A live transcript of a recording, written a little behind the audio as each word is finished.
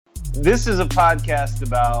This is a podcast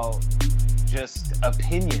about just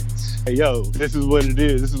opinions. Hey, yo, this is what it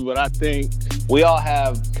is. This is what I think. We all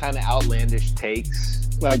have kind of outlandish takes.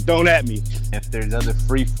 Like, don't at me. If there's other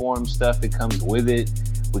free form stuff that comes with it,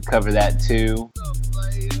 we cover that too.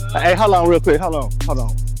 Hey, hold on real quick. Hold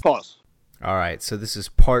on. Pause. All right, so this is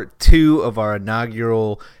part 2 of our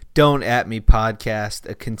inaugural Don't At Me podcast,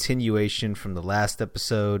 a continuation from the last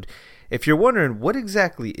episode. If you're wondering what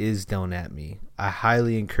exactly is Don't At Me, I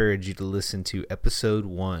highly encourage you to listen to episode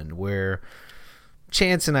 1, where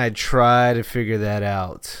Chance and I try to figure that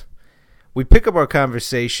out. We pick up our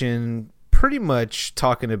conversation pretty much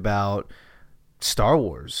talking about Star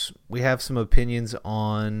Wars. We have some opinions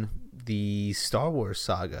on the Star Wars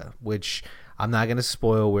saga, which I'm not going to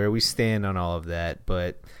spoil where we stand on all of that,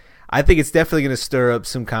 but I think it's definitely going to stir up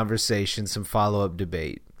some conversation, some follow-up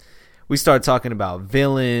debate. We start talking about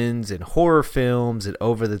villains and horror films and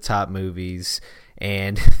over-the-top movies,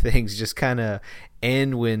 and things just kind of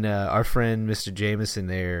end when our friend Mr. Jameson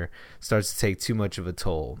there starts to take too much of a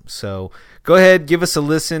toll. So go ahead, give us a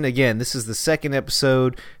listen. Again, this is the second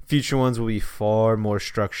episode. Future ones will be far more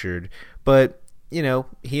structured. But, you know,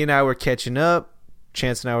 he and I were catching up.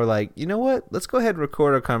 Chance and I were like, you know what? Let's go ahead and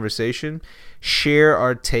record our conversation, share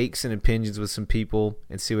our takes and opinions with some people,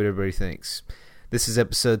 and see what everybody thinks. This is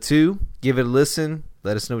episode 2. Give it a listen.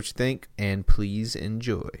 Let us know what you think, and please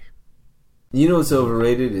enjoy. You know what's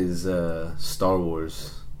overrated is Star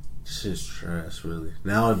Wars. Shit's trash, really.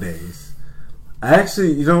 Nowadays. I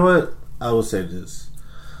actually, you know what? I will say this.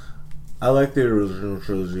 I like the original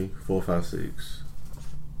trilogy, 4, 5, 6.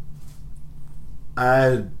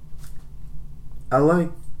 I like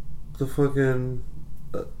the fucking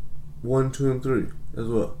 1, 2, and 3 as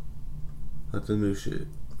well. Like the new shit.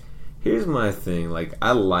 Here's my thing. Like,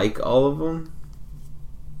 I like all of them.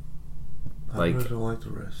 I really don't like the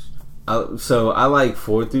rest. So I like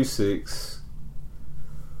 4 through 6.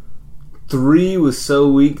 3 was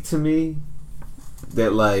so weak to me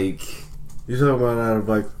that, like, You talking about out of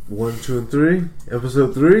like 1, 2, and 3?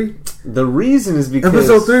 Episode 3? the reason is because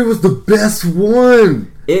Episode 3 was the best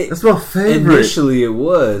one. That's my favorite. Initially, it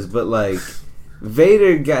was, but like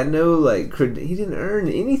Vader got no like he didn't earn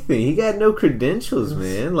anything. He got no credentials,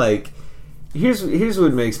 man. Like, here's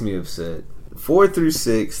what makes me upset. 4 through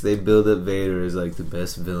 6, they build up Vader as like the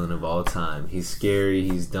best villain of all time. He's scary.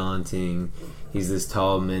 He's daunting. He's this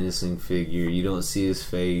tall, menacing figure. You don't see his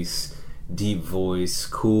face. Deep voice,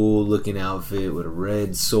 cool looking outfit with a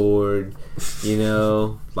red sword, you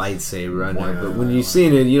know, lightsaber. I know, but when you've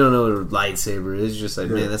seen it, you don't know what a lightsaber is. You're just like,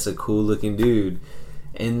 man, that's a cool looking dude.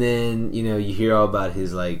 And then, you know, you hear all about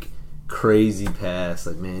his like crazy past,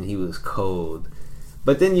 like, man, he was cold.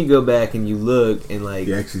 But then you go back and you look and like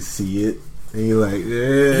you actually see it, and you're like,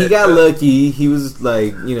 yeah. He got lucky. He was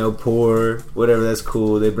like, you know, poor, whatever. That's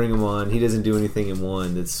cool. They bring him on. He doesn't do anything in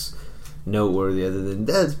 1 that's noteworthy other than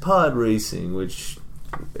that's pod racing, which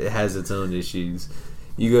it has its own issues.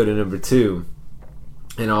 You go to number 2,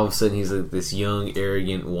 and all of a sudden he's like this young,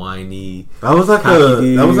 arrogant, whiny. That was like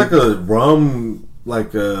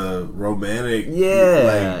a romantic.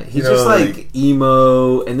 Yeah, like, he's just like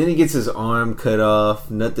emo, and then he gets his arm cut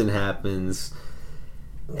off. Nothing happens,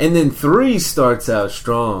 and then 3 starts out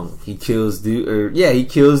strong. He kills Dooku,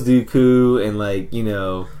 and like, you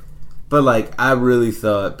know. But, like, I really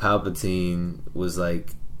thought Palpatine was, like,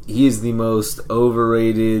 he is the most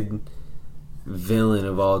overrated villain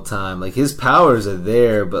of all time. Like, his powers are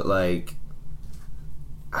there, but, like,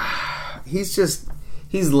 he's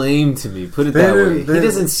lame to me, put it that way. He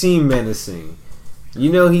doesn't seem menacing.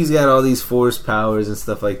 You know, he's got all these force powers and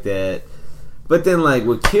stuff like that. But then, like,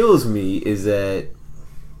 what kills me is that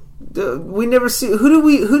we never see...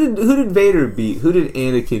 Who did Vader beat? Who did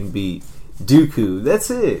Anakin beat? Dooku. That's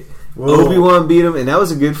it. Well, Obi-Wan beat him, and that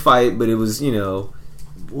was a good fight, but it was, you know...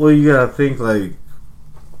 Well, you gotta think, like...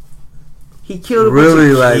 He killed a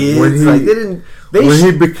really, bunch of kids.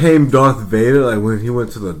 When he became Darth Vader, like, when he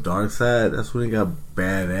went to the dark side, that's when he got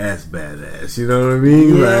badass. You know what I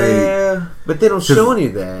mean? Yeah, like, but they don't show any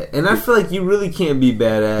of that. And I feel like you really can't be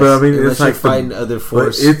badass unless you're fighting other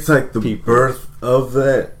force It's like the birth of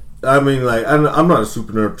that. I mean, like, I'm not a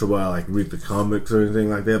super nerd to why I like read the comics or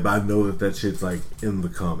anything like that, but I know that shit's like in the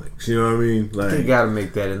comics. You know what I mean? Like, they gotta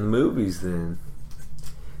make that in the movies then.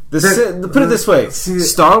 Put it this way: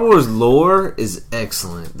 Star Wars lore is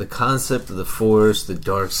excellent. The concept of the Force, the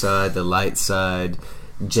dark side, the light side,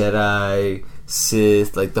 Jedi,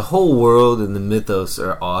 Sith, like the whole world and the mythos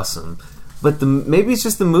are awesome. But maybe it's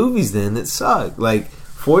just the movies then that suck. Like,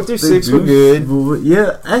 4 through 6 were good.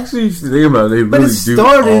 Yeah, actually, you should think about it. But it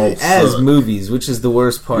started as movies, which is the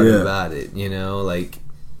worst part about it. You know, like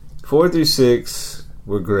 4 through 6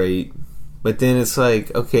 were great. But then it's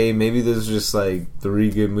like, okay, maybe there's just like 3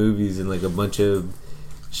 good movies and like a bunch of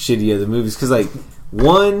shitty other movies. Because like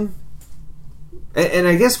one, and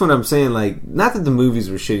I guess what I'm saying, like, not that the movies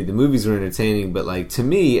were shitty, the movies were entertaining, but like to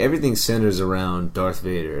me, everything centers around Darth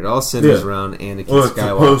Vader. It all centers around Anakin Well, it's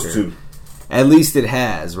Skywalker. supposed to. At least it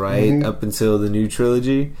has, right? Up until the new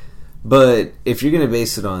trilogy. But if you're going to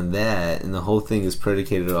base it on that, and the whole thing is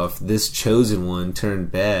predicated off this chosen one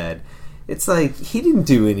turned bad, it's like, he didn't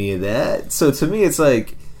do any of that. So to me, it's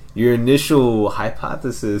like, your initial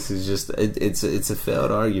hypothesis is just, it's a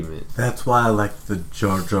failed argument. That's why I like the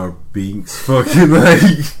Jar Jar Binks fucking, like,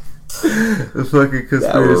 the fucking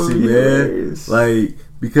conspiracy, man. hilarious. Like,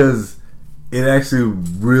 because it actually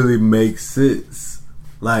really makes sense.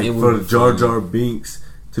 Like, It for would be Jar fun. Jar Binks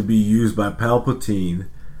to be used by Palpatine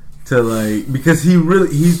to, like, because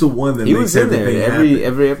he's the one that He makes was in everything there happen.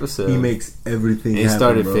 every episode. He makes everything and he happen,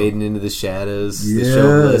 started bro. fading into the shadows. Yeah. The show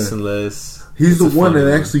less and less. He's It's the a one funny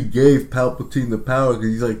that actually gave Palpatine the power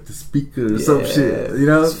because he's like the speaker or some Yeah. shit. You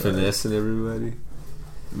know? He's finessing everybody.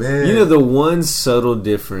 Man. You know, the one subtle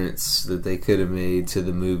difference that they could have made to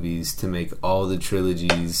the movies to make all the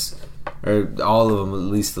trilogies, or all of them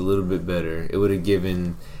at least a little bit better, it would have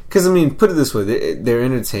given... Because, I mean, put it this way, they're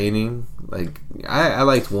entertaining. Like, I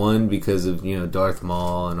liked one because of, you know, Darth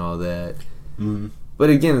Maul and all that. Mhm. But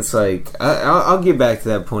again, it's like, I'll get back to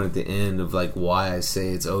that point at the end of, like, why I say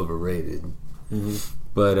it's overrated.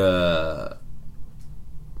 But,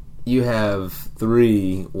 you have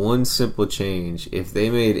 3, one simple change. If they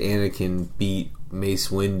made Anakin beat Mace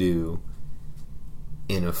Windu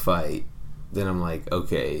in a fight, then I'm like,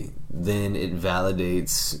 okay, then it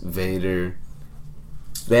validates Vader.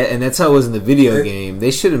 And that's how it was in the video game.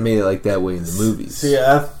 They should have made it like that way in the movies. See,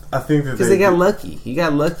 I think that Because they got lucky. He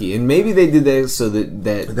got lucky. And maybe they did that so that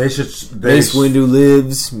They should. Mace Windu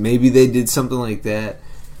lives. Maybe they did something like that.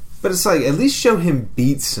 But it's like, at least show him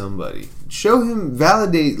beat somebody. Show him,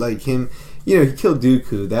 validate, like, him. You know, he killed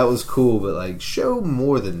Dooku. That was cool. But, like, show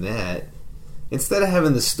more than that. Instead of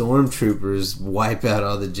having the stormtroopers wipe out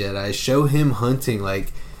all the Jedi, show him hunting,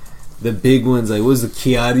 like, the big ones. Like, what was the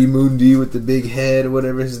Kiadi Mundi with the big head or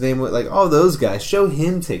whatever his name was? Like, all those guys. Show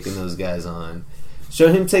him taking those guys on.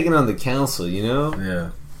 Show him taking on the council, you know?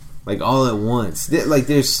 Yeah. Like, all at once. Like,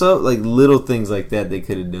 there's so, like, little things like that they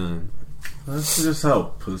could have done. That's just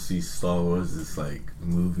how pussy Star Wars is. Like,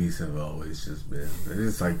 movies have always just been. They're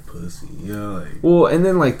just like pussy, you know? Like, Well, and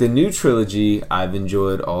then, like, the new trilogy I've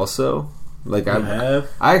enjoyed also. Like, you have?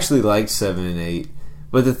 I actually like 7 and 8.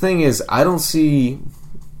 But the thing is, I don't see...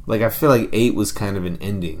 Like, I feel like 8 was kind of an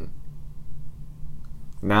ending.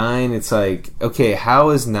 9, it's like, okay, how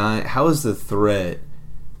is the threat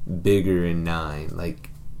bigger in 9? Like,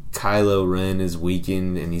 Kylo Ren is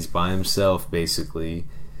weakened and he's by himself, basically.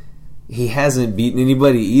 He hasn't beaten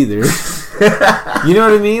anybody either. You know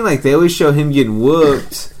what I mean? Like, they always show him getting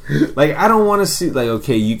whooped. Like, I don't want to see, like,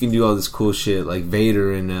 okay, you can do all this cool shit, like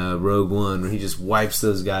Vader in Rogue One, where he just wipes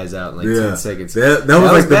those guys out in, like, 10 seconds. That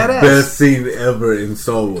was like the badass. best scene ever in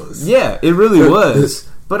Star Wars. Yeah, it really was.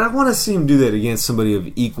 But I want to see him do that against somebody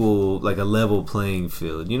of equal, like, a level playing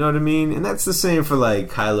field. You know what I mean? And that's the same for, like,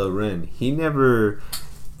 Kylo Ren. He never...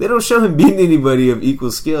 They don't show him beating anybody of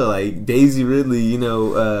equal skill. Like, Daisy Ridley, you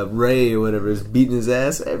know, Rey or whatever, is beating his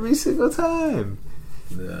ass every single time.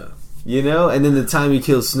 Yeah. You know? And then the time he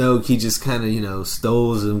kills Snoke, he just kind of, you know,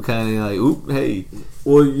 stoles him, kind of like, oop, hey.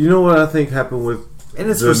 Well, you know what I think happened with And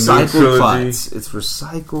it's the new recycled trilogy? plots. It's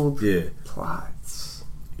recycled Yeah. plots.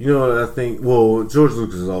 You know what I think? Well, George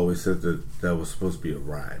Lucas has always said that was supposed to be a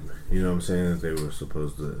rhyme. You know what I'm saying? That they were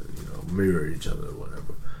supposed to, you know, mirror each other or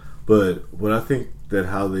whatever. But what I think that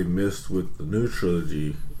how they missed with the new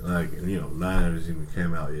trilogy, like, you know, 9 hasn't even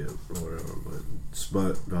came out yet or whatever, but it's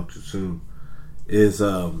about too soon, is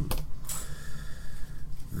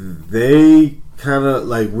they kind of,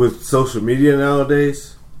 like, with social media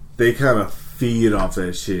nowadays, they kind of feed off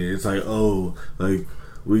that shit. It's like, oh, like,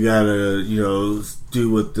 we gotta, you know, do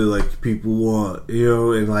what the, like, people want, you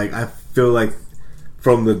know, and, like, I feel like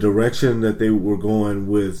from the direction that they were going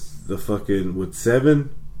with the fucking, with 7,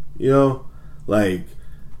 you know, like,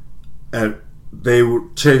 they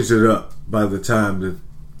changed it up by the time that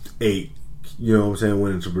 8, you know what I'm saying,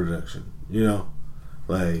 went into production, you know,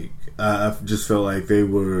 like, I just felt like they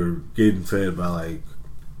were getting fed by, like,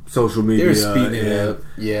 social media. They were speeding it up.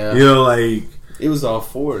 Yeah. You know, like, It was all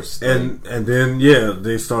forced. and then, yeah,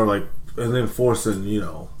 they started, like, and then forcing, you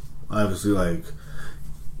know, obviously, like,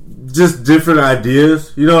 just different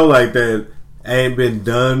ideas, you know, like, that ain't been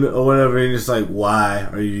done or whatever, and it's like, why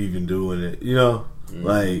are you even doing it, you know?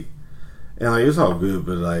 Like, And like it's all good,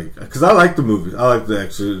 but like, cause I like the movies, I like the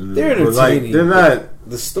action. They're but, like, entertaining. they're not.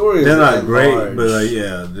 The story. They're not at great, large. but like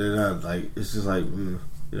yeah, they're not like it's just like you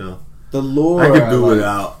know. The lore. I could do like,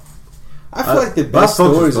 without. I feel like the but I best fuck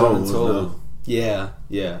with stories Star are Wars, untold. though.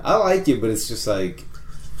 Yeah. I like it, but it's just like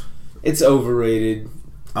it's overrated.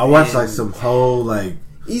 I watched And like some whole like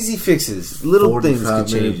easy fixes, little things could 45-minute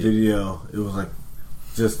change it. video. It was like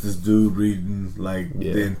just this dude reading like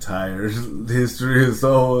Yeah. the entire history of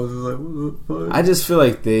Star Wars. It was like what the fuck? I just feel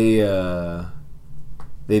like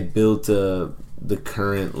they built the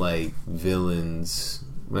current like villains.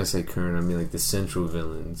 When I say current, I mean like the central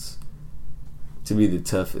villains to be the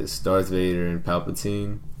toughest. Darth Vader and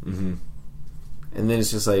Palpatine. Mm-hmm. And then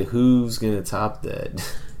it's just like, who's gonna top that?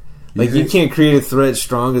 You Like you think- can't create a threat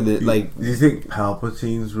stronger than like. Do you think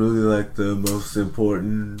Palpatine's really like the most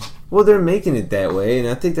important? Well, they're making it that way, and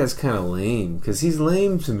I think that's kind of lame because he's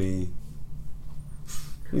lame to me.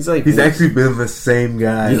 He's like He's actually been the same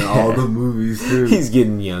guy in Yeah. all the movies too. he's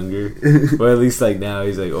getting younger, or at least like now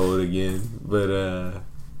he's like old again. But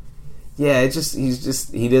yeah,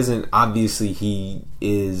 he doesn't obviously he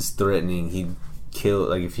is threatening. He'd kill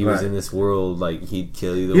like if he was Right. in this world, like he'd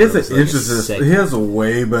kill you. He has an interesting. He has a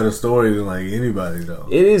way better story than like anybody though.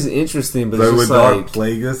 It is interesting, but Like it's with just Dark like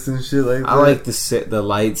Plagueis and shit like that. I like the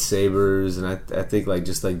lightsabers, and I think like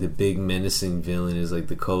just like the big menacing villain is like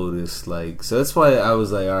the coldest. Like so that's why I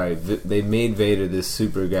was like, all right, they made Vader this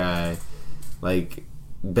super guy, like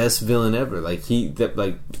best villain ever. Like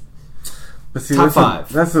But see, top that's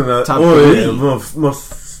five. That's another. Top oh three. yeah,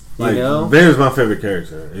 most like You know? Vader's my favorite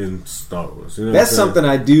character in Star Wars. You know that's what I'm saying? something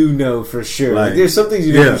I do know for sure. Like, Like, there's some things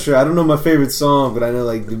you know yeah. for sure. I don't know my favorite song, but I know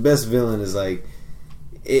like the best villain is like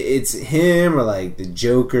it's him or like the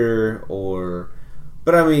Joker or.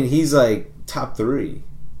 But I mean, he's like top 3.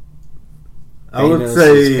 I would Thanos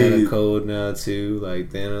say is kind of cold now too. Like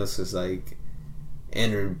Thanos is like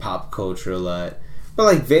entered pop culture a lot, but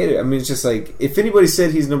like Vader, I mean, it's just like if anybody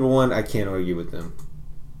said he's number 1, I can't argue with them.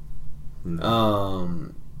 No.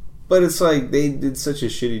 But it's like they did such a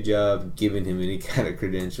shitty job giving him any kind of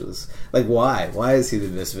credentials. Like why? Why is he the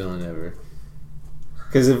best villain ever?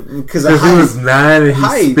 Because he was 9 and he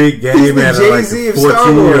hype. spit He's game the at Jay-Z like a of Star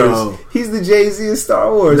 14-year-old. Wars. He's the Jay-Z of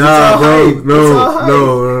Star Wars. Nah, it's all hype. It's all hype.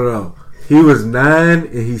 no. He was 9 and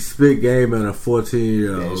he spit game at a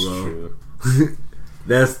 14-year-old. That's bro. true.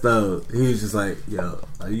 That's the. He was just like, "Yo,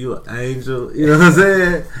 are you an angel?" You know what I'm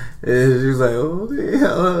saying? And she was like, "Oh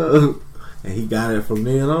yeah," and he got it from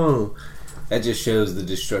then on. That just shows the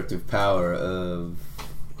destructive power of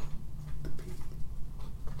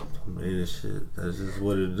Man, shit, that's just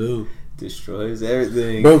what it do. destroys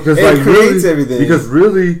everything. Bro, because it like creates really, everything. because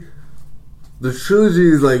really, the trilogy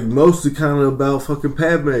is like mostly kind of about fucking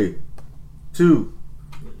Padme, too.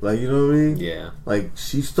 Like, you know what I mean? yeah, Like,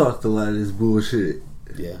 she started a lot of this bullshit.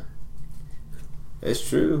 yeah, it's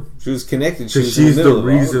true. She was connected. She Because was in she's middle the of all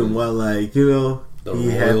of reason it. why, like, you know, The he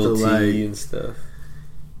had to, royalty like, and stuff.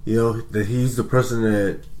 you know, that he's the person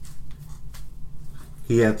that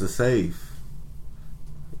he had to save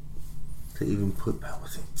to even put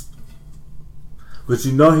Palpatine. But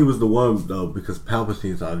you know he was the one, though, because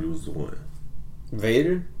Palpatine thought he was the one.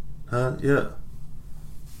 Vader. Huh? Yeah.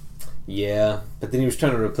 Yeah, but then he was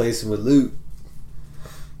trying to replace him with Luke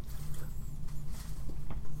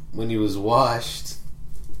when he was washed.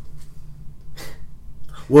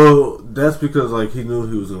 Well, that's because, like, he knew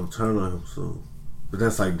he was going to turn on him soon. But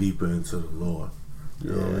that's, like, deeper into the lore.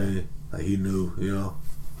 You know what I Yeah. mean? Like, he knew, you know?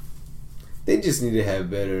 They just need to have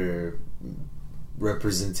better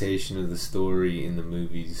representation of the story in the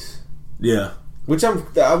movies. Yeah. Which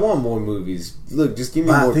I want more movies. Look, just give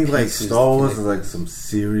me But more. I think, like, pieces Star to Wars is, connect. like, some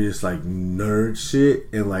serious, like, nerd shit.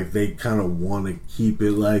 And, like, they kind of want to keep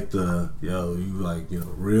it, like, the, yo, you, like, you know,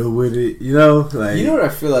 real with it. You know? Like, You know what I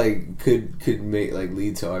feel like could make like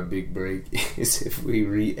lead to our big break is if we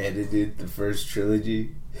re-edited the first trilogy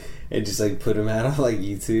and just like put them out on like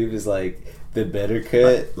YouTube as like the better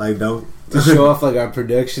cut like, don't. to show off like our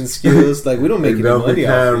production skills. Like we don't make any don't money be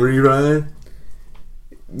off kind it. of rerun.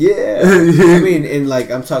 Yeah, I mean, and like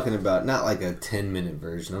I'm talking about not like a 10-minute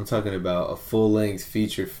version. I'm talking about a full-length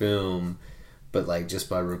feature film, but like just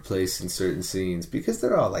by replacing certain scenes because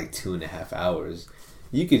they're all like 2.5 hours.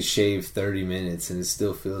 You could shave 30 minutes and it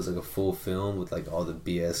still feels like a full film with like all the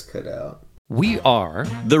BS cut out. We are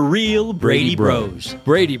the real Brady Bros.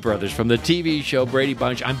 Brady Brothers from the TV show Brady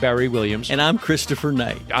Bunch. I'm Barry Williams. And I'm Christopher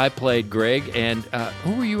Knight. I played Greg. And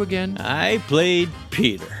who were you again? I played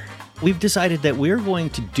Peter. We've decided that we're going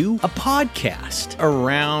to do a podcast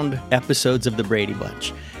around episodes of the Brady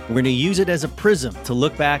Bunch. We're going to use it as a prism to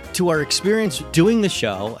look back to our experience doing the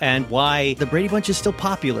show and why the Brady Bunch is still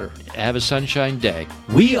popular. Have a sunshine day.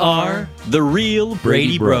 We are the real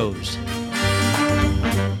Brady Bros.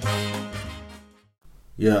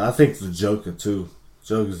 Yeah, I think the Joker too.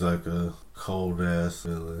 Joker's like a cold ass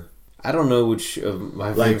villain. I don't know which of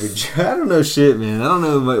my favorite. I don't know shit, man. I don't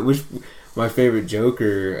know which my favorite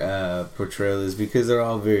Joker portrayal is because they're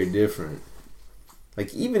all very different.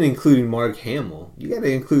 Like even including Mark Hamill, you got to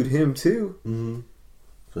include him too. Mm-hmm.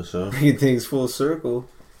 For sure. Bringing things full circle.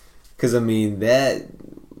 Because I mean the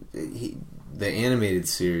animated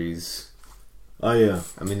series. Oh yeah.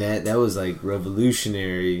 I mean that was like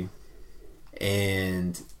revolutionary,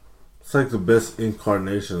 and it's like the best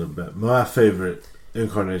incarnation of Batman. My favorite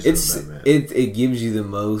incarnation of Batman. It gives you the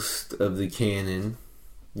most of the canon.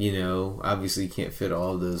 You know, obviously you can't fit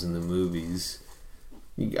all of those in the movies.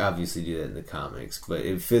 You obviously do that in the comics, but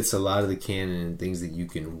it fits a lot of the canon and things that you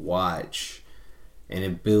can watch, and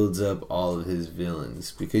it builds up all of his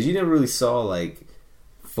villains because you never really saw like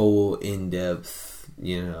full in-depth,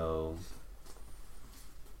 you know,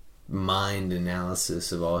 mind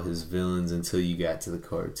analysis of all his villains until you got to the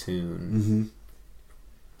cartoon. Mm-hmm.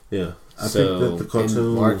 Yeah, I think that the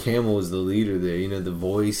cartoon. Mark Hamill was the leader there. You know, the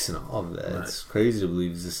voice and all of that. Right. It's crazy to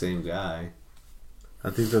believe he's the same guy. I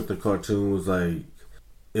think that the cartoon was like,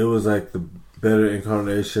 it was like the better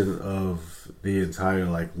incarnation of the entire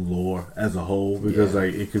like lore as a whole because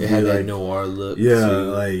like it could be had like that noir look. Yeah,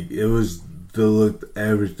 too. like it was the look,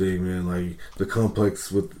 everything, man. Like the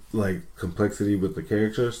complexity with the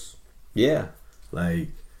characters. Yeah,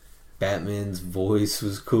 like Batman's voice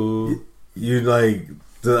was cool. You like.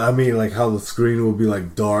 Like how the screen will be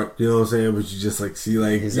like dark, you know what I'm saying? But you just like see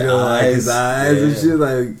like his eyes and shit.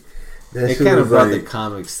 Like that it shit kind of brought like, the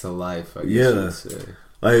comics to life. I guess you would say.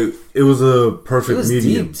 Like it was a perfect it was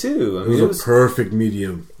medium deep too. I mean, it was a perfect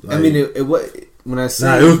medium. I Like, mean, it was when I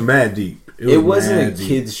say it was mad deep. It wasn't a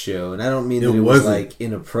kids show, and I don't mean that it was wasn't. like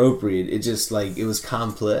inappropriate. It just like it was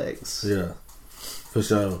complex. Yeah, for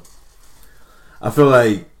sure. I feel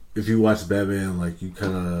like if you watch Batman, like you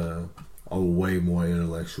kind of are way more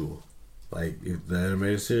intellectual. Like if the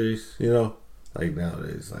animated series, you know, like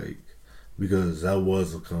nowadays, like because that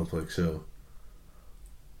was a complex show.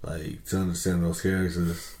 Like to understand those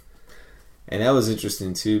characters. And that was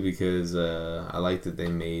interesting too because I like that they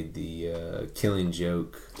made the Killing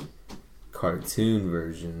Joke cartoon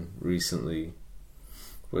version recently,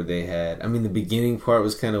 where they had. I mean, the beginning part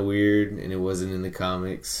was kind of weird, and it wasn't in the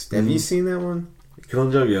comics. Have you seen that one?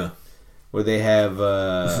 Killing Joke, yeah. Where they have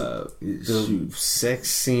the sex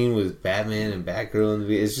scene with Batman and Batgirl in the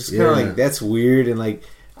video. It's just kind of like that's weird and like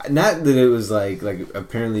not that it was like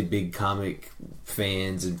apparently big comic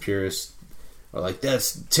fans and purists are like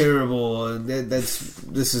that's terrible and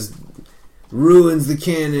this is ruins the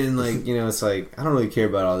canon, like, you know. It's like I don't really care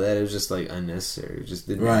about all that. It was just like unnecessary. It just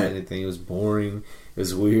didn't have anything. It was boring. It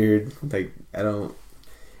was weird. Like I don't.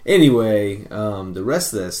 Anyway, the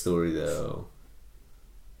rest of that story though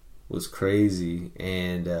was crazy,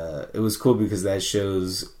 and it was cool because that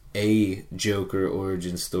shows a Joker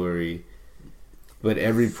origin story, but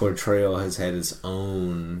every portrayal has had its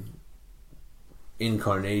own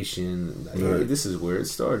incarnation. Like, hey, this is where it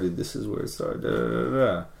started. This is where it started. Da, da, da,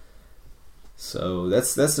 da. So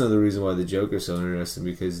that's another reason why the Joker's so interesting,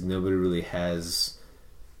 because nobody really has,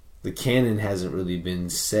 the canon hasn't really been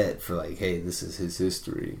set for like, hey, this is his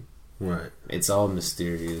history. Right. It's all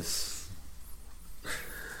mysterious.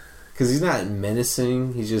 Because he's not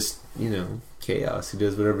menacing. He's just, you know, chaos. He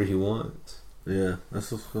does whatever he wants. Yeah,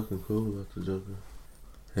 that's what's fucking cool about the Joker.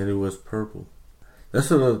 And it was purple. That's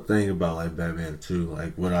another thing about like Batman too.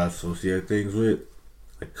 Like what I associate things with,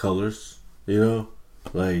 like colors. You know,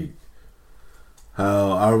 like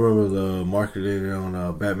how I remember the marketing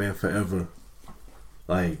on Batman Forever,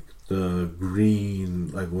 like the green,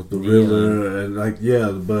 like with the Riddler, and like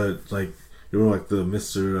but like you remember like the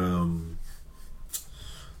Mr.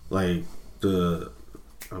 Like the,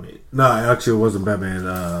 actually it wasn't Batman.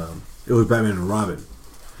 It was Batman and Robin.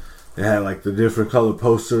 They had like the different color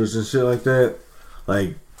posters and shit like that.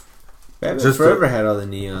 Like Batman Forever had all the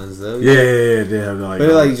neons though. Yeah. They had like, but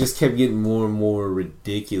it like just kept getting more and more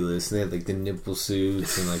ridiculous. And they had like the nipple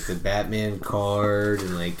suits and like the Batman card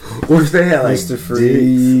and like which they had like Mr.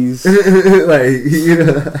 Freeze. Like, you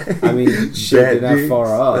know, I mean, shit, they're not far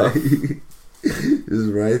off. It's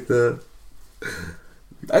right there.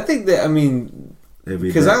 I think that, I mean,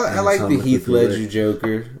 because I like the Heath Ledger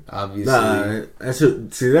Joker, obviously. Nah,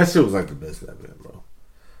 that shit was like the best Batman, bro.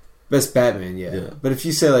 Best Batman, yeah. But if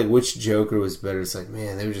you say like which Joker was better, it's like,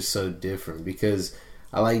 man, they were just so different. Because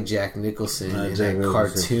I like Jack Nicholson and that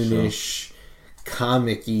cartoonish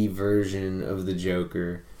comic-y version of the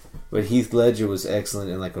Joker. But Heath Ledger was excellent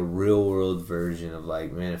in like a real world version of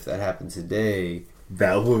like, man, if that happened today,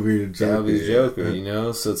 that would be the Joker. that would be the Joker, you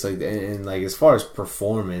know? So it's like, and like as far as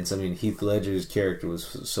performance, I mean, Heath Ledger's character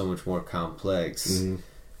was so much more complex. Mm-hmm.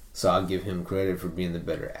 So I'll give him credit for being the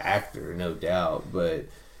better actor, no doubt. But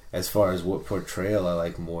as far as what portrayal I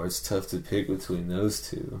like more, it's tough to pick between those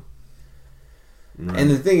two. Right.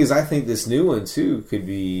 And the thing is, I think this new one too could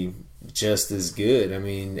be just as good. I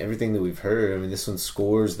mean, everything that we've heard, I mean, this one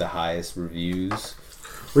scores the highest reviews.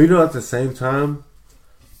 Well, you know, at the time,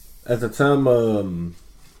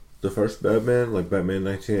 the first Batman, like Batman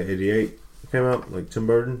 1988 came out, like Tim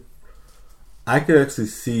Burton, I could actually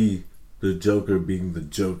see the Joker being the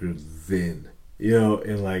Joker then, you know,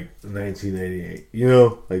 in like 1988, you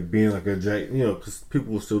know, like being like a Jack, you know, because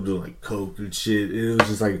people were still doing like coke and shit. It was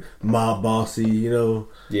just like mob bossy, you know,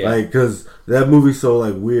 like because that movie's so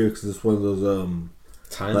like weird because it's one of those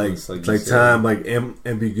timeless, like time like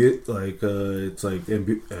ambiguous, like it's like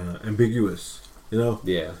ambiguous, you know,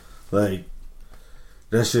 like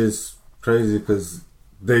that shit's crazy because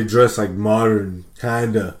they dress like modern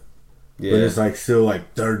kinda, but it's like still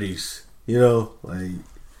like 30s, you know, like.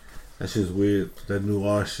 That's just weird. That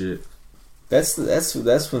noir shit. That's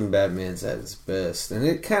when Batman's at his best, and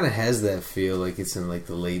it kind of has that feel like it's in like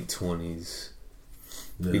the late 20s,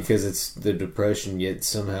 because it's the Depression. Yet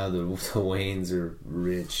somehow the Waynes are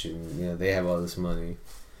rich, and you know they have all this money.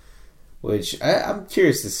 Which I'm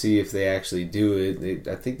curious to see if they actually do it.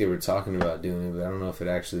 I think they were talking about doing it, but I don't know if it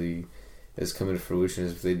actually is coming to fruition.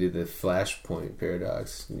 If they did the Flashpoint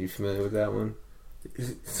paradox, are you familiar with that one?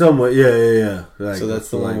 Somewhat, yeah. Like, so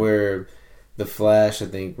that's the one where the Flash, I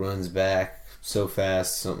think, runs back so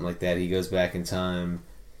fast, something like that. He goes back in time.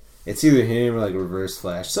 It's either him or like Reverse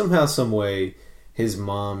Flash. Somehow, some way, his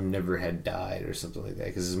mom never had died or something like that.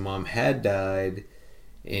 Because his mom had died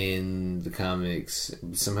in the comics.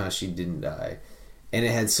 Somehow she didn't die. And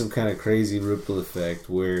it had some kind of crazy ripple effect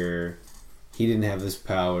where he didn't have his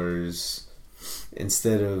powers.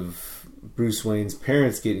 Instead of Bruce Wayne's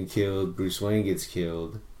parents getting killed, Bruce Wayne gets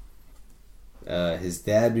killed. His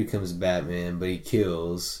dad becomes Batman, but he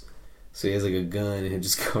kills. So he has like a gun and he'll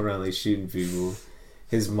just go around like shooting people.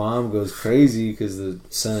 His mom goes crazy because the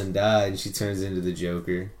son died and she turns into the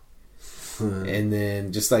Joker. And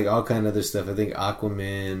then just like all kind of other stuff. I think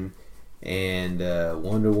Aquaman and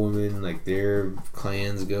Wonder Woman, like their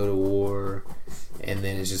clans go to war. And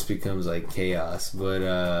then it just becomes like chaos.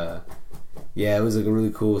 But yeah, it was like a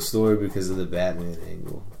really cool story because of the Batman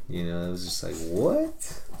angle. You know, it was just like,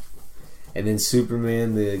 what? And then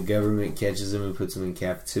Superman, the government catches him and puts him in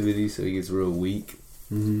captivity, so he gets real weak.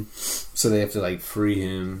 Mm-hmm. So they have to like free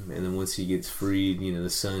him, and then once he gets freed, you know, the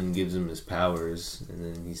sun gives him his powers, and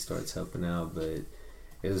then he starts helping out. But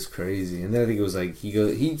it was crazy. And then I think it was like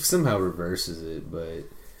he somehow reverses it, but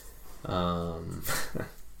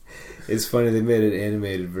it's funny, they made an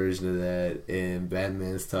animated version of that, and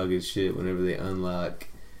Batman's talking shit whenever they unlock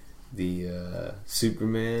the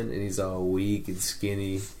Superman, and he's all weak and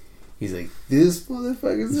skinny. He's like, this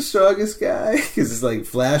motherfucker's the strongest guy. Because it's like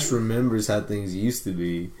Flash remembers how things used to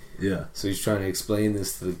be. Yeah. So he's trying to explain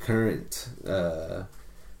this to the current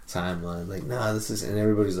timeline. Like, nah, this is... And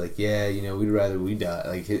everybody's like, yeah, you know, we'd rather we die.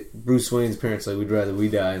 Like, Bruce Wayne's parents like, we'd rather we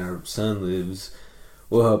die and our son lives.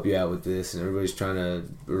 We'll help you out with this. And everybody's trying to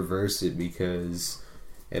reverse it because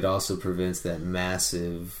it also prevents that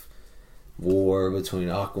massive war between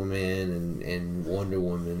Aquaman and Wonder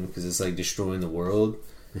Woman, because it's like destroying the world.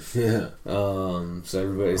 Yeah. So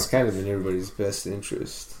it's kind of in everybody's best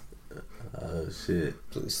interest. Oh shit!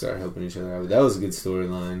 So they start helping each other out. That was a good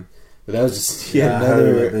storyline, but that was just I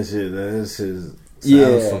heard about that shit. That shit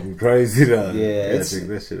sounds fucking crazy though. Yeah, check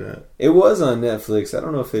that shit out. It was on Netflix. I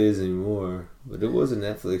don't know if it is anymore, but it was a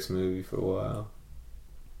Netflix movie for a while.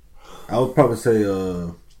 I would probably say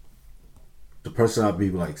the person I'd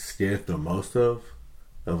be like scared the most of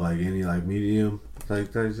like any like medium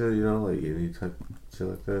type shit, you know, like any type of shit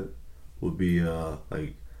like that, would be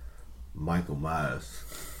like Michael Myers.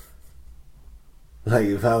 Like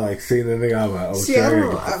if I like seen the nigga, I'm like, oh, see, I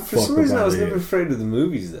don't know. For some reason, I was never afraid of the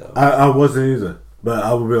movies though. I wasn't either, but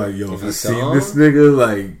I would be like, yo, if I seen this nigga,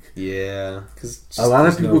 like, yeah, because a lot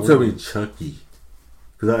of people tell me Chucky.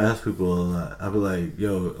 Because I ask people a lot. I be like,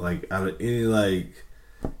 yo, like out of any like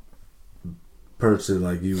person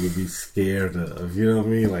like you would be scared of, you know what I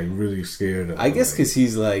mean, like really scared of. I guess because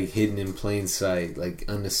he's like hidden in plain sight, like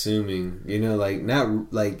unassuming, you know, like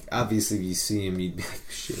not like obviously if you see him you'd be like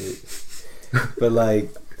shit, but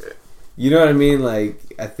like, you know what I mean, like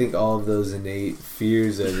I think all of those innate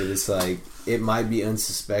fears of it, it's like it might be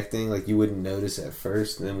unsuspecting, like you wouldn't notice at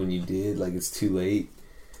first, and then when you did, like it's too late.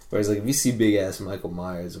 Whereas like if you see big ass Michael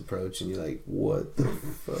Myers approach and you're like, what the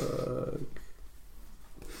fuck?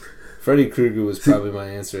 Freddy Krueger was probably my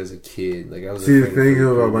answer as a kid. Like I was. See, the afraid of thing Freddy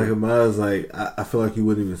about Krueger. Michael Myers, like I feel like you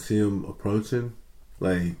wouldn't even see him approaching.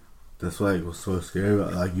 Like that's why it was so scary.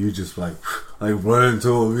 Like you just like run into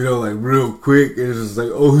him, you know, like real quick. And it's just like,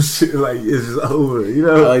 oh shit, like it's just over, you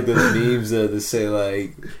know. I like those memes that say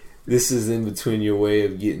like, "This is in between your way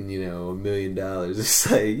of getting, you know, $1 million." It's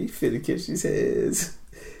like you finna catch these heads.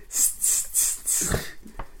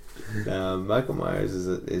 Michael Myers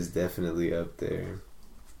is definitely up there.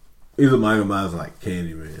 Either Michael Myers or like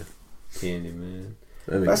Candyman. Candyman.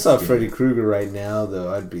 That If I nigga's saw scary. Freddy Krueger right now,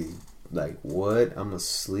 though, I'd be like, "What? I'm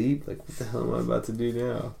asleep? Like, what the hell am I about to do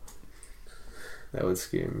now?" That would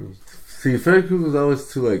scare me. See, Freddy Krueger was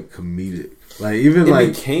always too like comedic. Like even It like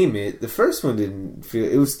became it. The first one didn't feel.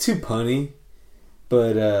 It was too punny.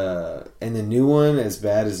 But and the new one, as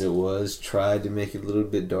bad as it was, tried to make it a little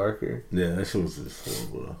bit darker. yeah, that shit was just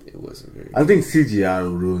horrible. Though. It wasn't very. I think CGI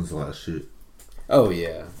ruins a lot of shit. Oh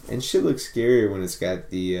yeah, and shit looks scarier when it's got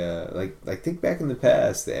the like think back in the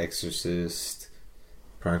past, The Exorcist.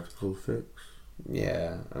 Practical effects.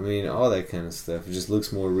 Yeah, I mean all that kind of stuff. It just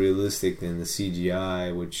looks more realistic than the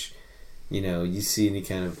CGI, which you know you see any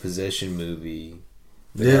kind of possession movie.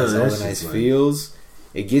 That has all that's the nice just like- feels.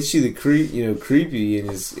 It gets you the creepy, and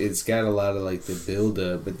it's got a lot of like the build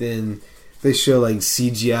up. But then they show like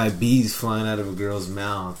CGI bees flying out of a girl's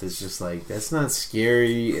mouth. It's just like that's not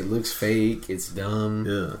scary. It looks fake. It's dumb.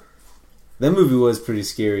 Yeah. That movie was pretty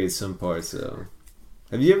scary at some parts, though.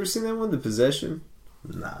 Have you ever seen that one, The Possession?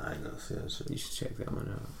 Nah, I ain't gonna see that shit. You should check that one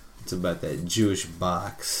out. It's about that Jewish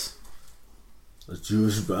box. A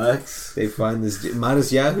Jewish box? They find this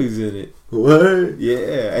Modest Yahoo's in it. What?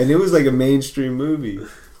 Yeah, and it was like a mainstream movie.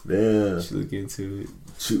 Damn. You should look into it.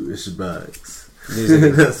 Jewish box. There's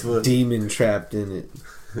like a That's what. demon trapped in it.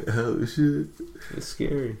 Oh shit. It's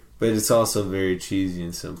scary, but it's also very cheesy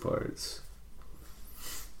in some parts.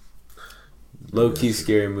 Low key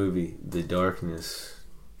scary movie, The Darkness.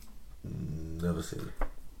 Never seen it.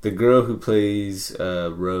 The girl who plays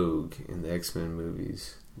Rogue in the X-Men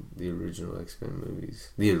movies, the original X-Men movies,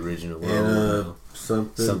 the original one, And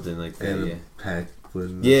something like that. and Yeah,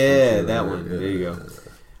 Paquin. yeah, that one. There you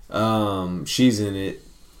go. She's in it,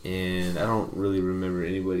 and I don't really remember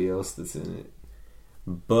anybody else that's in it,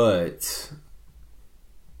 but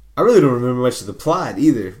I really don't remember much of the plot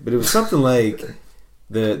either. But it was something like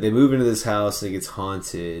they move into this house and it gets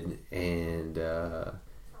haunted, and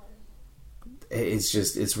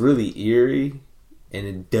it's really eerie, and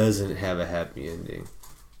it doesn't have a happy ending.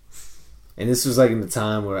 And this was like in the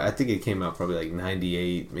time where I think it came out probably like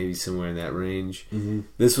 98, maybe somewhere in that range. Mm-hmm.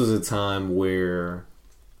 This was a time where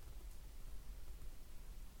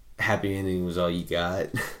happy ending was all you got.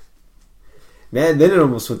 Then it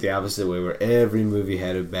almost went the opposite way, where every movie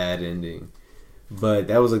had a bad ending. But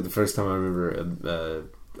that was like the first time I remember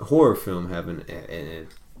a horror film having an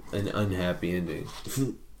unhappy ending.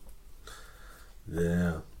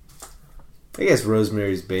 Yeah. I guess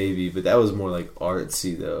Rosemary's Baby, but that was more like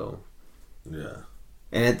artsy though. Yeah.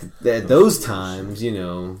 And at those times, you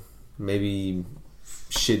know, maybe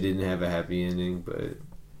shit didn't have a happy ending, but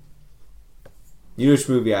you know which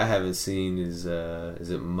movie I haven't seen is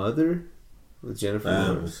it Mother with Jennifer I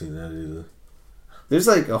haven't Lawrence? seen that either. There's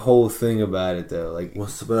like a whole thing about it though, like,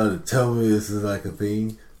 What's about it? Tell me this is like a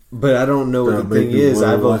thing. but I don't know what That'll the thing make me is.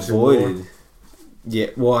 wanna I've watch it more? avoided. Yeah,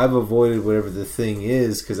 well, I've avoided whatever the thing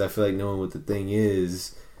is because I feel like knowing what the thing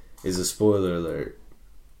is a spoiler alert.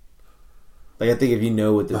 Like I think if you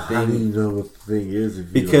know what the But how do you thing, know what the thing is? If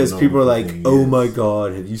you because don't know people are what the like, thing "Oh is? my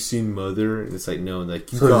god, have you seen Mother?" And it's like, no,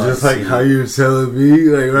 like you So gotta just like see how it. you're telling me,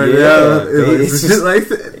 like right Yeah, now, it's it's just- just like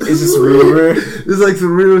that. it's just rumor. It's like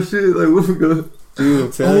some real shit. Like what we go? Dude,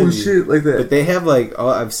 I'm telling Oh you. shit, like that. But they have like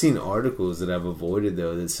I've seen articles that I've avoided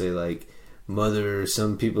though that say like Mother.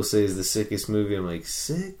 Some people say is the sickest movie. I'm like,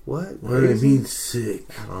 sick? What? What do you Crazy? mean sick?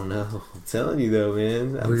 I don't know. I'm telling you though,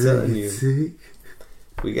 man. I'm What do telling mean you, sick?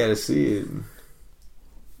 we gotta see it.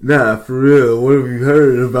 Nah, for real. What have you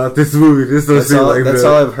heard about this movie? This don't That's seem all. like That's that.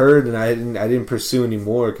 all I've heard, and I didn't pursue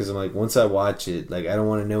anymore because I'm like, once I watch it, like I don't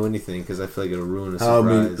want to know anything because I feel like it'll ruin a How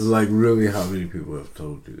many? surprise. Like really? How many people have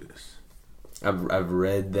told you this? I've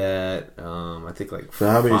read that. I think like So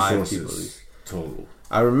how many 5 people. sources total?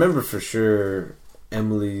 I remember for sure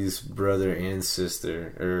Emily's brother and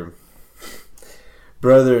sister, or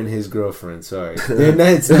brother and his girlfriend. Sorry,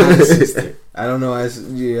 it's not a sister. I don't know. I it's got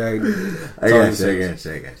all you. the I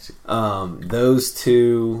got you. Those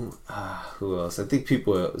two. Who else? I think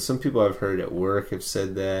some people I've heard at work have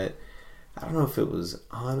said that. I don't know if it was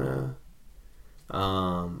Anna.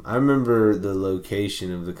 I remember the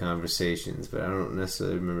location of the conversations, but I don't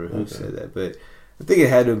necessarily remember who said that. But I think it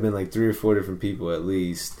had to have been like 3 or 4 different people at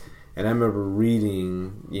least. And I remember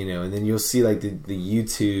reading, and then you'll see like the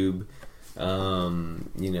YouTube,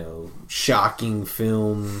 shocking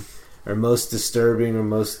film or most disturbing or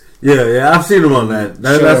most. Yeah, I've seen them on that.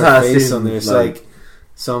 That's how I see them. On there.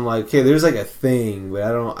 So I'm like, okay, there's like a thing, but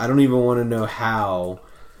I don't even want to know how,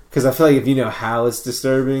 because I feel like if you know how it's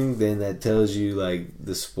disturbing, then that tells you like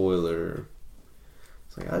the spoiler.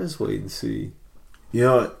 It's like I'll just wait and see.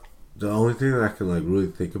 The only thing that I can like really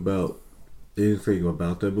think about anything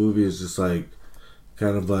about that movie is just like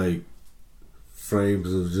kind of like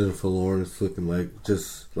frames of Jennifer Lawrence looking like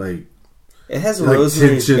just like it has like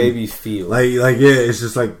Rosemary's tension. Baby feel. Like yeah, it's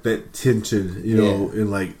just like that tension,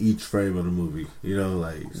 in like each frame of the movie.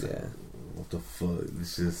 What the fuck?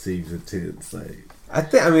 This just seems intense. Like I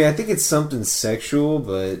think it's something sexual,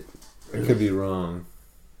 but I could be wrong.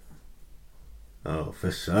 Oh,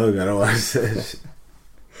 for sure, I gotta watch that shit.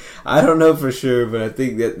 I don't know for sure, but I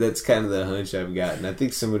think that's kind of the hunch I've gotten. I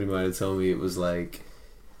think somebody might have told me it was like,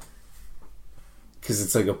 because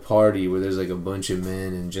it's like a party where there's like a bunch of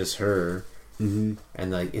men and just her, and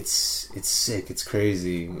like it's sick, it's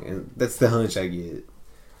crazy, and that's the hunch I get.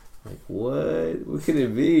 Like what could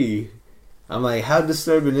it be? I'm like, how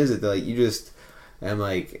disturbing is it? They're like, I'm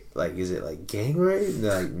like is it like gang rape? And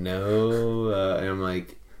they're like, no, and I'm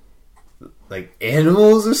like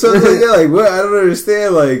animals or something like that. Like what? I don't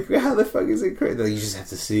understand. Like how the fuck is it crazy? Like you just have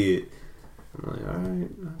to see it. I'm like, all right,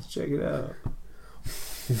 let's check it out.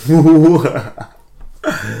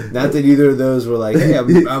 Not that either of those were like, hey, I'm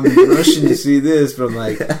rushing to see this, but I'm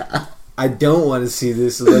like, I don't want to see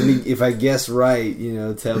this. So let me, if I guess right,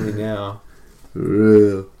 tell me now. For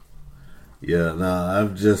real. Yeah,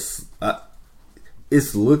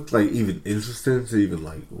 it's looked like even interesting to even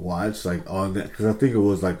like watch like on that, because I think it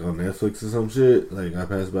was like on Netflix or some shit. Like I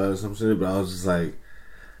passed by it or some shit, but I was just like,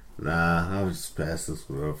 nah, I'll just pass this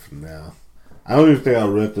one up for now. I don't even think I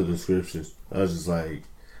read the description. I was just like,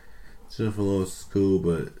 Jennifer Lawrence is cool,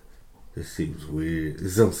 but this seems weird.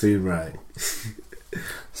 This don't seem right.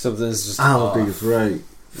 Something's just I don't off. think it's right.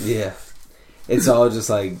 Yeah, it's all just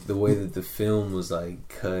like the way that the film was like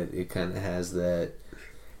cut. It kind of has that.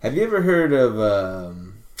 Have you ever heard of,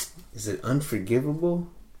 is it Unforgivable?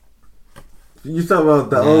 You talking about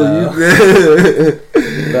the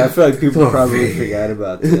But I feel like people probably forgot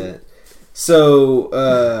about that. So,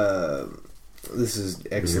 this is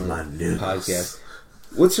excellent podcast.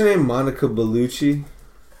 What's her name? Monica Bellucci?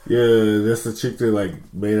 Yeah, that's the chick that like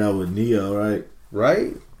made out with Neo, right?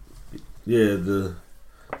 Right? Yeah,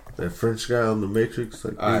 that French guy on The Matrix,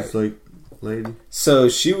 like this like lady. So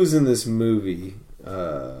she was in this movie.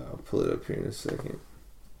 I'll pull it up here in a second.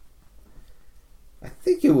 I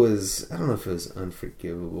think it was, I don't know if it was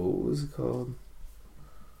Unforgivable. What was it called?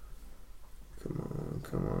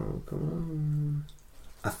 Come on.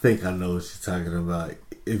 I think I know what she's talking about,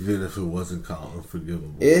 even if it wasn't called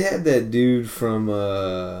Unforgivable. It had that dude from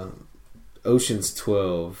Ocean's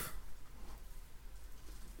 12.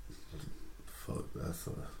 Fuck,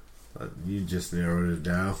 you just narrowed it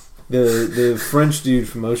down. The French dude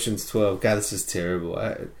from Ocean's 12. God, this is terrible.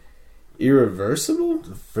 Irreversible?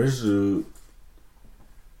 The French dude.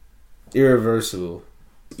 Irreversible.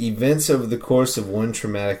 Events over the course of one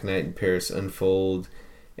traumatic night in Paris unfold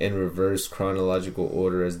in reverse chronological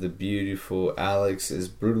order as the beautiful Alex is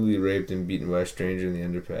brutally raped and beaten by a stranger in the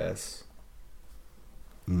underpass.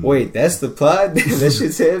 Wait, that's the plot? That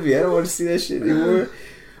shit's heavy. I don't want to see that shit anymore.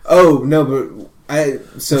 Oh, no,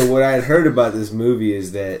 but so what I had heard about this movie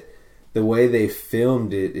is that the way they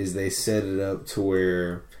filmed it is they set it up to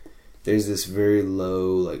where there's this very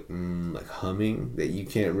low like humming that you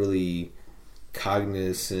can't really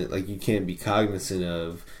you can't be cognizant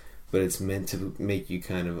of, but it's meant to make you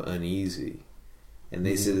kind of uneasy. And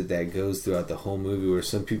they said that goes throughout the whole movie, where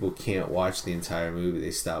some people can't watch the entire movie.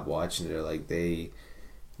 They stop watching it, or like they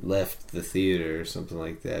left the theater or something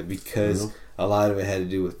like that, because a lot of it had to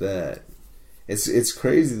do with that. It's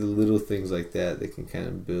crazy, the little things like that can kind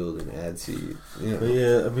of build and add to you. But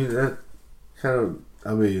yeah, I mean, that kind of,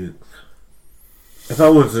 if I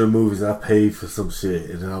went to the movies, I paid for some shit,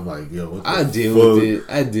 and then I'm like, yo, what the I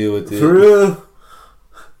deal with it. For real?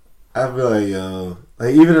 I'd be like, yo,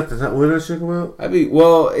 like even at the time, when that shit come out?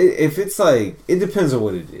 If it's like, it depends on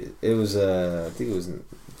what it is. It was, I think it was,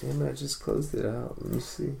 damn it, I just closed it out. Let me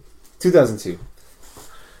see. 2002.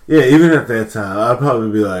 Yeah, even at that time, I'd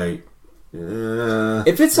probably be like, yeah.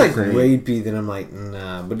 If it's like rapey, then I'm like,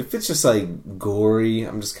 nah. But if it's just like gory,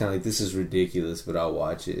 I'm just kind of like, this is ridiculous, but I'll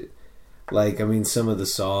watch it. Like, I mean, some of the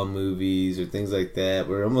Saw movies or things like that,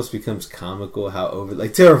 where it almost becomes comical how over,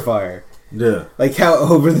 like Terrifier. Yeah. Like how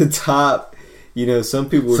over the top, you know, some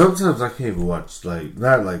people. Sometimes I can't even watch, like,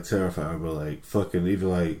 not like Terrifier, but like fucking even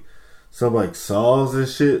like some like Saws and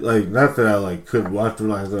shit. Like, not that I like couldn't watch them,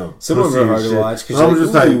 like some of them are hard to watch. I was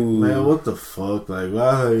just like, man, what the fuck? Like,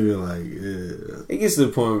 why are you like? Yeah. It gets to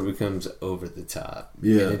the point where it becomes over the top.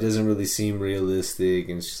 Yeah, and it doesn't really seem realistic,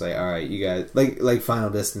 and it's just like, all right, you guys, like Final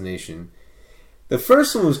Destination. The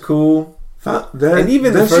first one was cool. And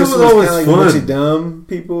even the first one was kind of like a bunch of dumb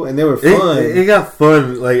people, and they were fun. It got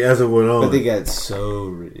fun like as it went on, but they got so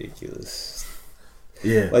ridiculous.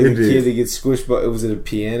 Yeah, like the kid that gets squished by, was it a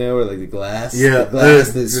piano or like the glass? Yeah, the glass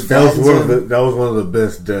that was one of the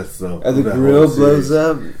best deaths though. The grill blows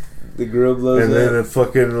up. The grill blows up, and then it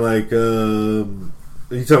fucking like you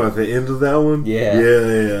talking about the end of that one?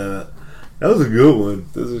 Yeah. That was a good one.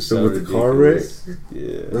 Those are so with ridiculous. The car wreck.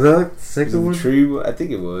 Yeah, was that like the second one? The tree. I think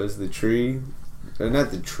it was the tree. Or not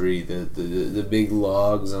the tree. The big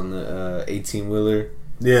logs on the 18-wheeler.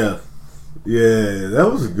 Yeah. Yeah, that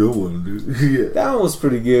was a good one, dude. Yeah. That one was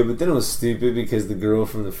pretty good, but then it was stupid because the girl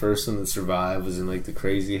from the first one that survived was in like the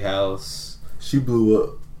crazy house. She blew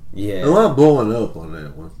up. Yeah, a lot blowing up on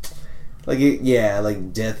that one. Like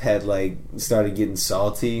like Death had like started getting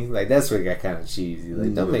salty. Like that's where it got kind of cheesy.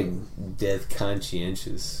 Like don't make Death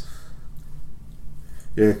conscientious.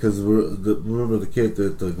 Yeah, because remember the kid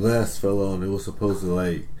that the glass fell on? It was supposed to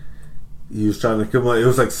like. He was trying to come out. It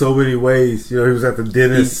was like so many ways. You know, he was at the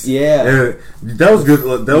dentist. And that was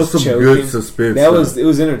good. That was some good suspense. It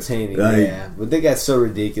was entertaining. Yeah, but they got so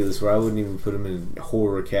ridiculous where I wouldn't even put them in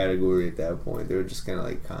horror category at that point. They were just kind of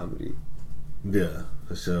like comedy. Yeah,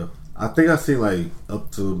 for sure. I think I've seen like up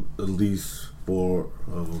to at least 4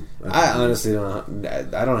 of them. I honestly don't. I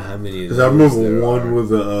don't know how many. Because I remember one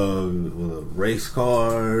with a race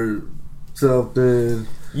car, something.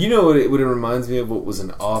 You know what it reminds me of? What was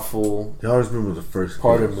an awful... I always remember the first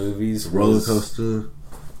part of movies. Roller coaster.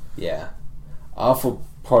 Yeah. Awful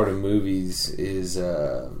part of movies is...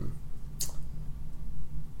 the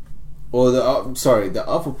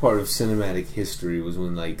awful part of cinematic history was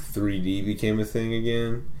when, like, 3D became a thing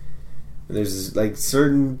again. And there's this, like,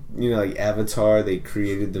 certain... You know, like, Avatar, they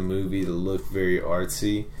created the movie to look very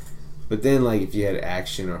artsy. But then, like, if you had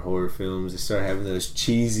action or horror films, they started having those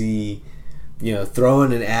cheesy... You know,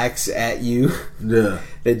 throwing an axe at you. Yeah.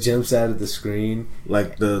 That jumps out of the screen.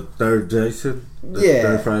 Like the third Jason?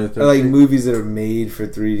 Third Friday the 13th? Or like movies that are made for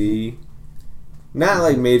 3D. Not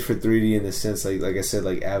like made for 3D in the sense, like I said,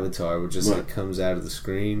 like Avatar, which just like comes out of the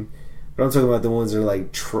screen. But I'm talking about the ones that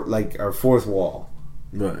are like our fourth wall.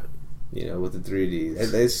 Right. You know, with the 3D.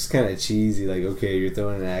 It's just kind of cheesy. Like, okay, you're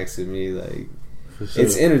throwing an axe at me. Like, sure.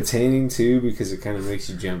 It's entertaining too because it kind of makes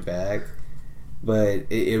you jump back. But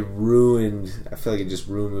it ruined... I feel like it just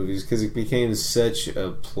ruined movies because it became such a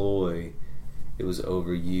ploy. It was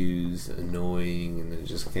overused, annoying, and it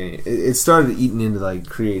just came... It started eating into, like,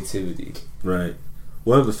 creativity. Right.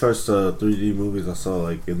 One of the first 3D movies I saw,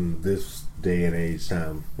 like, in this day and age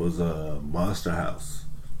time was Monster House.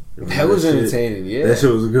 That was entertaining, yeah. That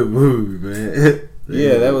shit was a good movie, man.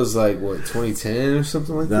 Yeah, that was, like, what, 2010 or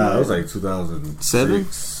something like that? Nah, it was, like, 2007?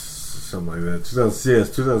 Something like that.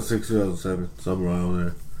 2006, 2007, somewhere around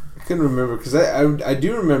there. I couldn't remember because I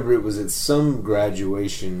do remember it was at some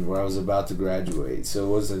graduation where I was about to graduate. So it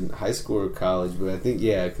wasn't high school or college, but I think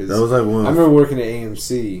because that was like one. I remember working at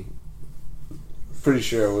AMC. Pretty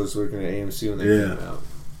sure I was working at AMC when they came out.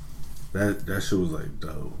 That shit was like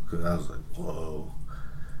dope because I was like, whoa,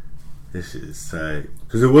 this shit is tight.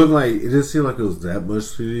 Because it wasn't like it didn't seem like it was that much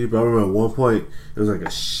 3D. But I remember at one point it was like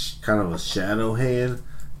a kind of a shadow hand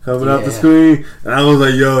coming out the screen, and I was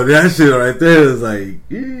like, "Yo, that shit right there is like."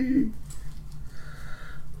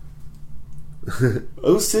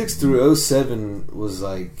 06 through 07 was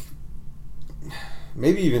like,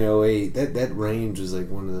 maybe even 08. That range was like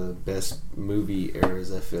one of the best movie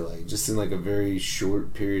eras. I feel like just in like a very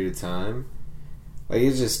short period of time. Like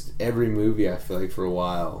it's just every movie. I feel like for a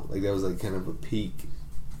while, like that was like kind of a peak.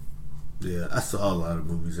 Yeah, I saw a lot of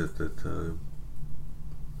movies at that time.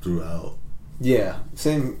 Throughout. Yeah,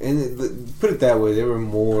 same. And put it that way, there were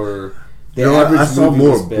more. I saw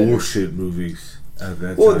more bullshit movies at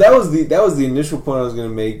that time. Well, that was the initial point I was going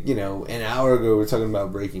to make. You know, an hour ago we were talking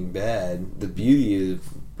about Breaking Bad. The beauty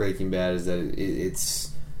of Breaking Bad is that it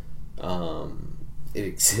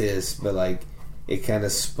exists, but like it kind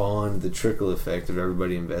of spawned the trickle effect of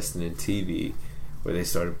everybody investing in TV, where they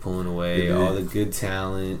started pulling away all the good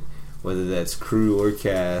talent, whether that's crew or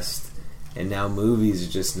cast. And now movies are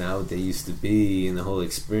just not what they used to be, and the whole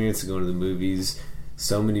experience of going to the movies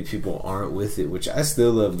so many people aren't with it, which I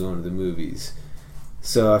still love going to the movies.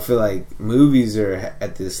 So I feel like movies are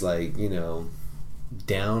at this, like, you know,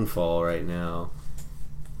 downfall right now.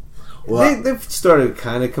 Well, They've started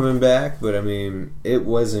kind of coming back, but I mean, it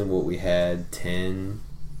wasn't what we had 10,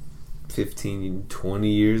 15, 20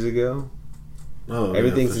 years ago. oh,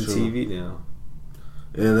 Everything's yeah, in for sure. TV now.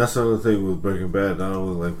 And that's another thing with Breaking Bad. Not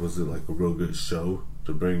only like was it like a real good show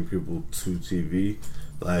to bring people to TV,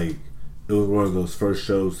 like it was one of those first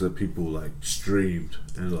shows that people like streamed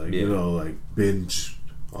and like you Yeah. know like binged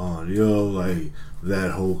on, you know, like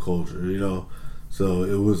that whole culture, you know. So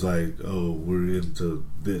it was like, oh, we're into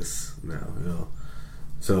this now, you know.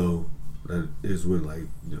 So that is when like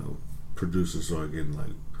you know producers start getting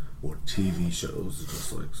like more TV shows, and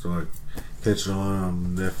just like start catching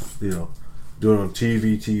on Netflix, you know. Doing it on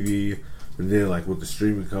TV, and then like with the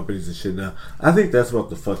streaming companies and shit now. I think that's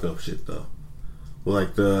about the fuck up shit though.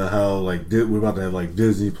 Like how like we're about to have like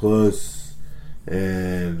Disney Plus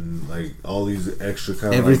and like all these extra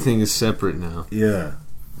kind of Everything is separate now. yeah,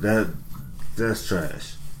 that's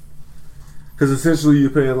trash. Because essentially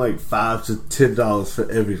you're paying like $5 to $10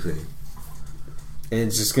 for everything. And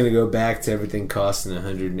it's just gonna go back to everything costing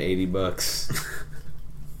 $180.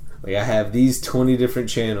 Like I have these 20 different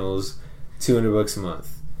channels, $200 a month.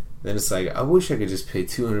 Then it's like, I wish I could just pay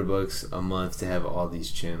 $200 a month to have all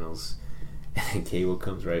these channels, and then cable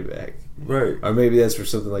comes right back. Right. Or maybe that's where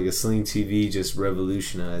something like a Sling TV just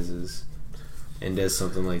revolutionizes and does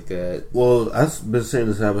something like that, Well, I've been seeing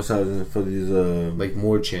this advertising for these like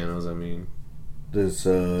more channels. I mean, this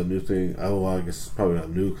new thing. Well, I guess it's probably not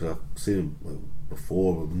new because I've seen it like,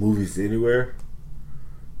 before. But Movies Anywhere.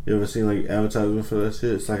 You ever seen like advertisement for that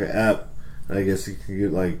shit? It's like an app. And I guess you can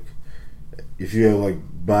get like, if you have like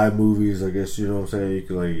buy movies, I guess you know what I'm saying. You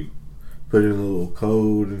can like put in a little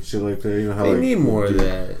code and shit like that. You know how they like, need more of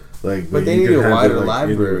that. Like, But they you need can a have wider it, like,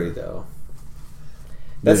 library, anywhere. though.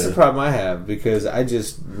 That's Yeah. the problem I have, because I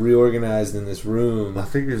just reorganized in this room. I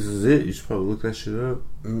think this is it. You should probably look that shit up.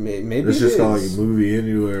 Maybe It's it just called like is. Movie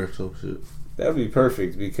Anywhere or some shit. That would be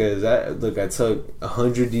perfect, because I took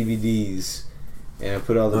 100 DVDs and I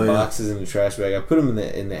put all the Oh, yeah. boxes in the trash bag. I put them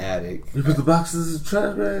in the attic. You put the boxes in the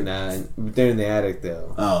trash bag? Nah, but they're in the attic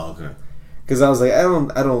though. Oh, okay. Because I was like, I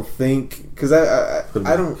don't think, because I Put them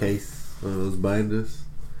I in a don't. case. One of those binders.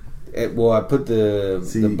 Well, I put the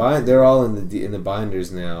See- they're all in the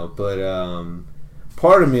binders now, but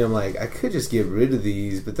part of me, I'm like, I could just get rid of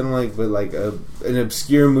these, but then I'm like, an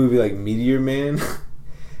obscure movie like Meteor Man,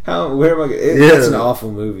 where am I? It's an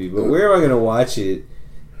awful movie, but where am I going to watch it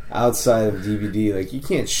outside of DVD? Like, you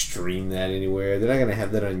can't stream that anywhere. They're not going to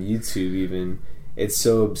have that on YouTube even. It's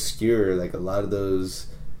so obscure. Like, a lot of those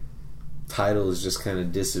titles just kind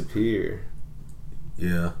of disappear.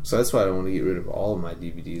 Yeah. So that's why I don't want to get rid of all of my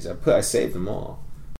DVDs. I saved them all.